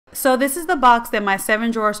So this is the box that my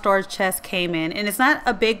 7-drawer storage chest came in, and it's not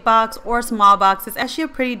a big box or a small box. It's actually a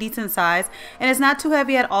pretty decent size, and it's not too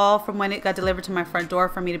heavy at all from when it got delivered to my front door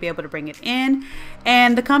for me to be able to bring it in.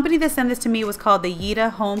 And the company that sent this to me was called the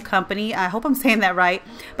YitaHome company. I hope I'm saying that right,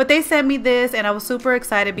 but they sent me this and I was super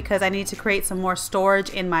excited because I needed to create some more storage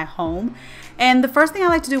in my home. And the first thing I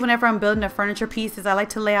like to do whenever I'm building a furniture piece is I like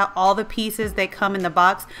to lay out all the pieces that come in the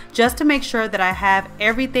box just to make sure that I have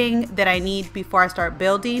everything that I need before I start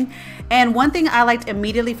building. And one thing I liked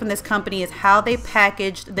immediately from this company is how they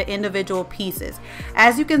packaged the individual pieces.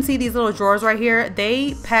 As you can see, these little drawers right here,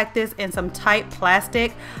 they packed this in some tight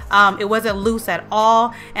plastic. It wasn't loose at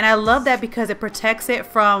all, and I love that because it protects it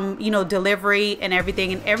from, you know, delivery and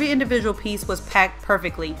everything, and every individual piece was packed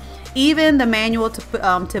perfectly. Even the manual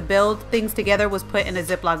to build things together was put in a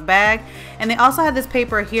Ziploc bag. And they also had this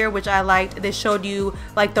paper here, which I liked. This showed you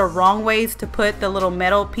like the wrong ways to put the little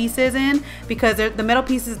metal pieces in, because the metal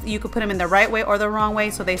pieces, you could put them in the right way or the wrong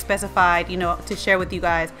way. So they specified, you know, to share with you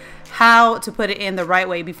guys how to put it in the right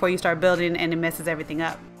way before you start building and it messes everything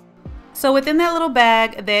up. So within that little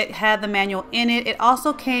bag that had the manual in it, it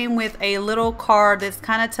also came with a little card that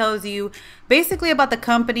kind of tells you basically about the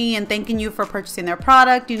company and thanking you for purchasing their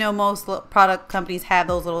product. You know, most product companies have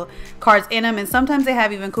those little cards in them, and sometimes they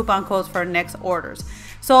have even coupon codes for next orders.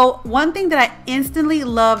 So one thing that I instantly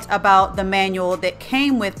loved about the manual that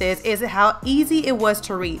came with this is how easy it was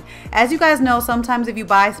to read. As you guys know, sometimes if you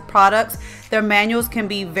buy products, their manuals can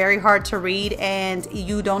be very hard to read and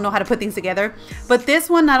you don't know how to put things together. But this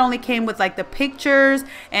one not only came with like the pictures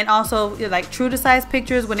and also like true to size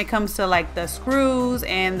pictures when it comes to like the screws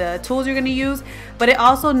and the tools you're going to use, but it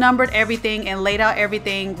also numbered everything and laid out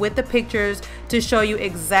everything with the pictures to show you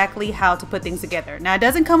exactly how to put things together. Now, it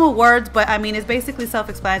doesn't come with words, but I mean, it's basically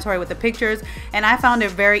self-explanatory with the pictures, and I found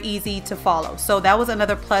it very easy to follow. So that was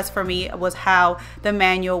another plus for me, was how the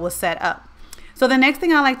manual was set up. So the next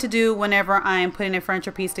thing I like to do whenever I'm putting a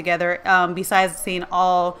furniture piece together, besides seeing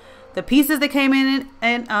all the pieces that came in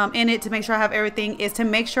it to make sure I have everything, is to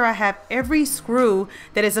make sure I have every screw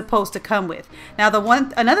that is supposed to come with. Now,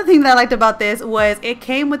 another thing that I liked about this was it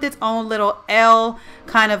came with its own little L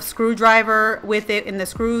kind of screwdriver with it in the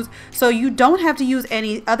screws, so you don't have to use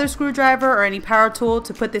any other screwdriver or any power tool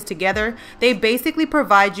to put this together. They basically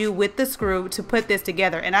provide you with the screw to put this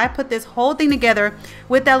together, and I put this whole thing together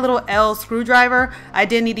with that little L screwdriver. I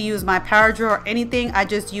didn't need to use my power drill or anything. I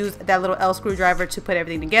just used that little L screwdriver to put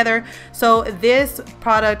everything together. So this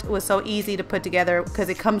product was so easy to put together because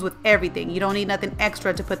it comes with everything. You don't need nothing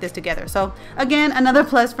extra to put this together. So again, another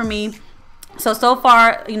plus for me. So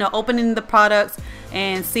far, you know, opening the products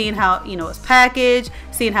and seeing how, you know, it's packaged,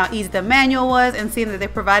 seeing how easy the manual was, and seeing that they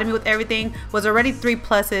provided me with everything was already 3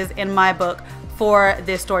 pluses in my book for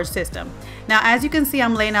this storage system. Now, as you can see,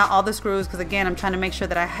 I'm laying out all the screws because, again, I'm trying to make sure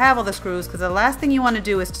that I have all the screws, because the last thing you want to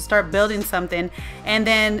do is to start building something and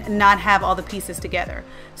then not have all the pieces together.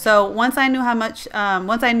 So once I knew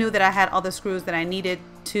once I knew that I had all the screws that I needed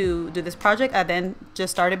to do this project, I then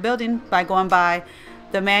just started building by going by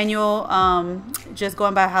the manual, just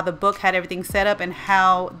going by how the book had everything set up and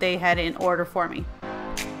how they had it in order for me.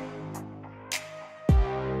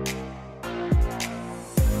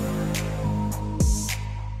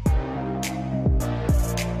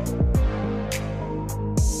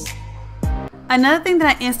 Another thing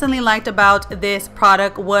that I instantly liked about this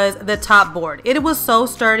product was the top board. It was so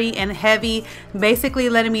sturdy and heavy, basically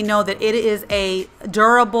letting me know that it is a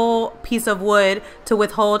durable piece of wood to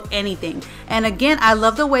withhold anything. And again, I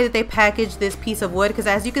love the way that they packaged this piece of wood, because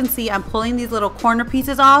as you can see, I'm pulling these little corner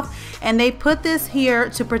pieces off, and they put this here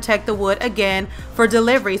to protect the wood, again, for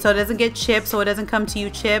delivery, so it doesn't get chipped, so it doesn't come to you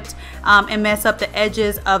chipped and mess up the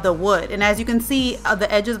edges of the wood. And as you can see, the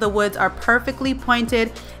edges of the woods are perfectly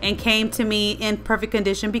pointed and came to me in perfect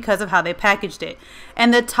condition because of how they packaged it.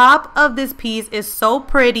 And the top of this piece is so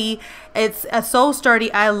pretty. It's so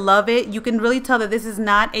sturdy. I love it. You can really tell that this is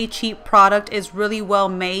not a cheap product. It's really well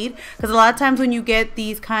made, because a lot of times when you get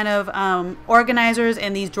these kind of organizers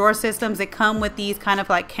and these drawer systems that come with these kind of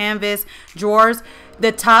like canvas drawers,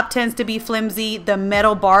 the top tends to be flimsy, the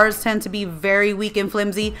metal bars tend to be very weak and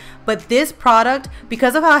flimsy. But this product,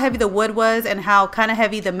 because of how heavy the wood was and how kind of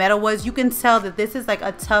heavy the metal was, you can tell that this is like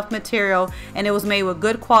a tough material and it was made with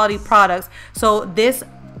good quality products. So this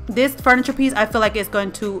furniture piece, I feel like it's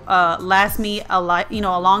going to last me a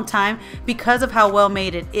long time because of how well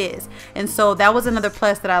made it is. And so that was another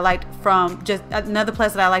plus that I liked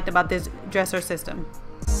about this dresser system.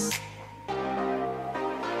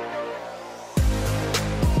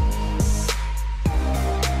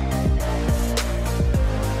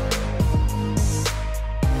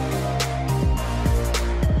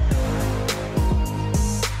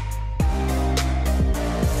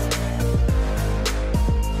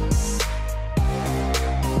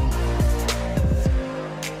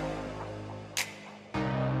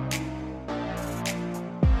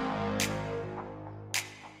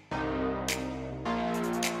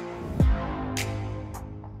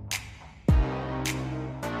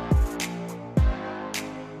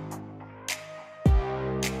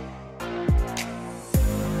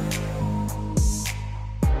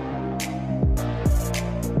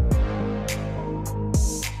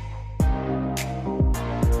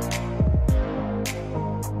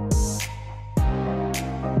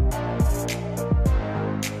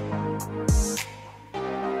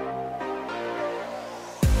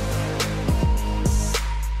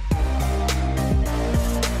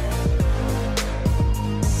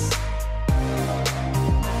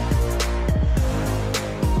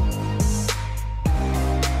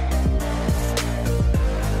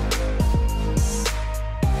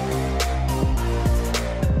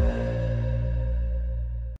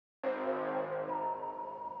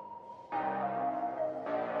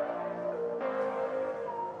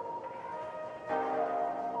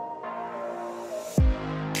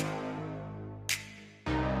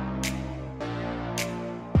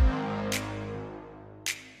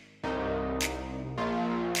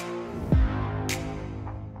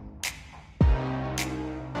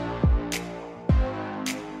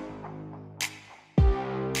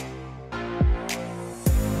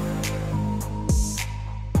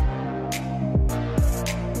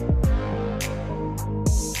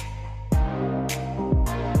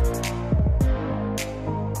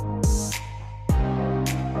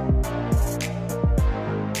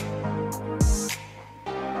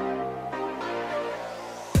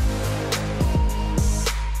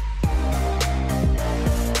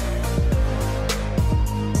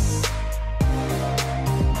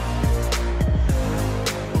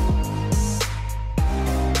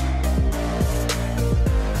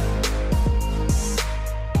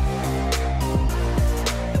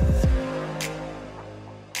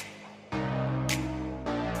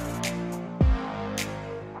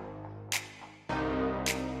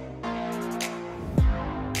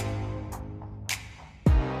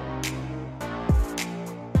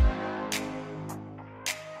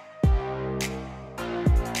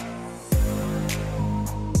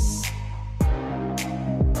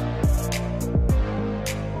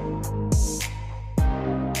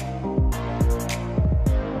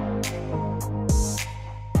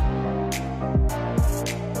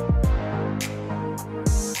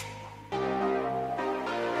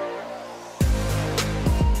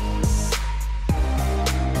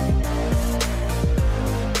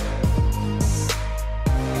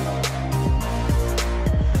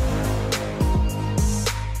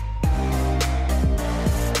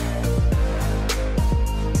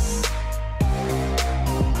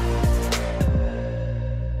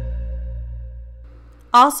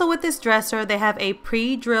 Also with this dresser, they have a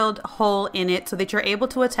pre-drilled hole in it so that you're able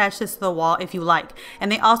to attach this to the wall if you like.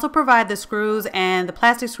 And they also provide the screws and the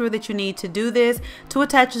plastic screw that you need to do this to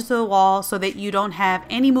attach it to the wall so that you don't have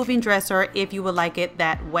any moving dresser if you would like it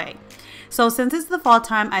that way. So since it's the fall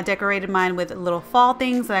time, I decorated mine with little fall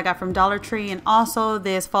things that I got from Dollar Tree and also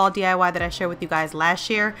this fall DIY that I shared with you guys last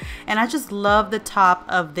year. And I just love the top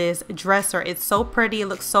of this dresser. It's so pretty, it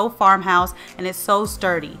looks so farmhouse, and it's so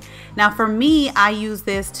sturdy. Now for me, I use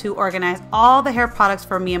this to organize all the hair products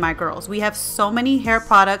for me and my girls. We have so many hair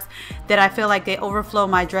products that I feel like they overflow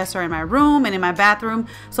my dresser in my room and in my bathroom.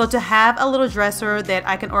 So to have a little dresser that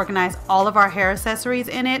I can organize all of our hair accessories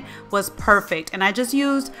in it was perfect. And I just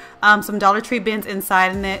used some Dollar Tree bins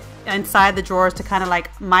inside the drawers to kind of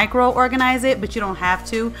like micro organize it, but you don't have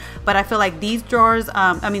to. But I feel like these drawers,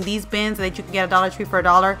 these bins that you can get at Dollar Tree for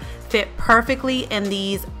 $1 fit perfectly in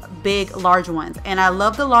these big large ones. And I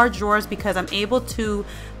love the large drawers because I'm able to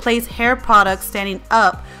place hair products standing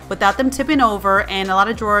up without them tipping over, and a lot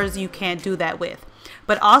of drawers you can't do that with.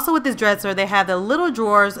 But also with this dresser, they have the little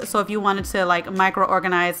drawers, so if you wanted to like micro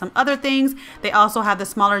organize some other things, they also have the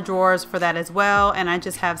smaller drawers for that as well. And I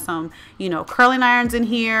just have some, you know, curling irons in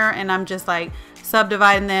here, and I'm just like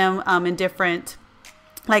subdividing them in different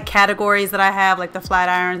like categories that I have, like the flat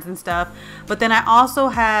irons and stuff. But then I also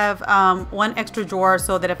have one extra drawer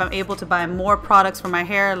so that if I'm able to buy more products for my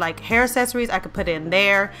hair, like hair accessories, I could put it in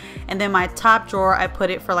there. And then my top drawer, I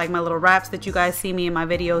put it for like my little wraps that you guys see me in my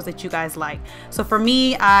videos that you guys like. So for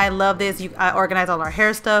me, I love this. I organize all our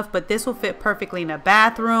hair stuff, but this will fit perfectly in a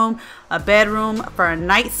bathroom, a bedroom, for a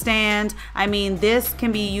nightstand. I mean, this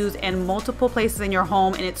can be used in multiple places in your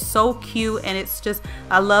home, and it's so cute, and it's just,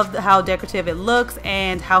 I love how decorative it looks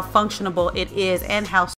and how functional it is and how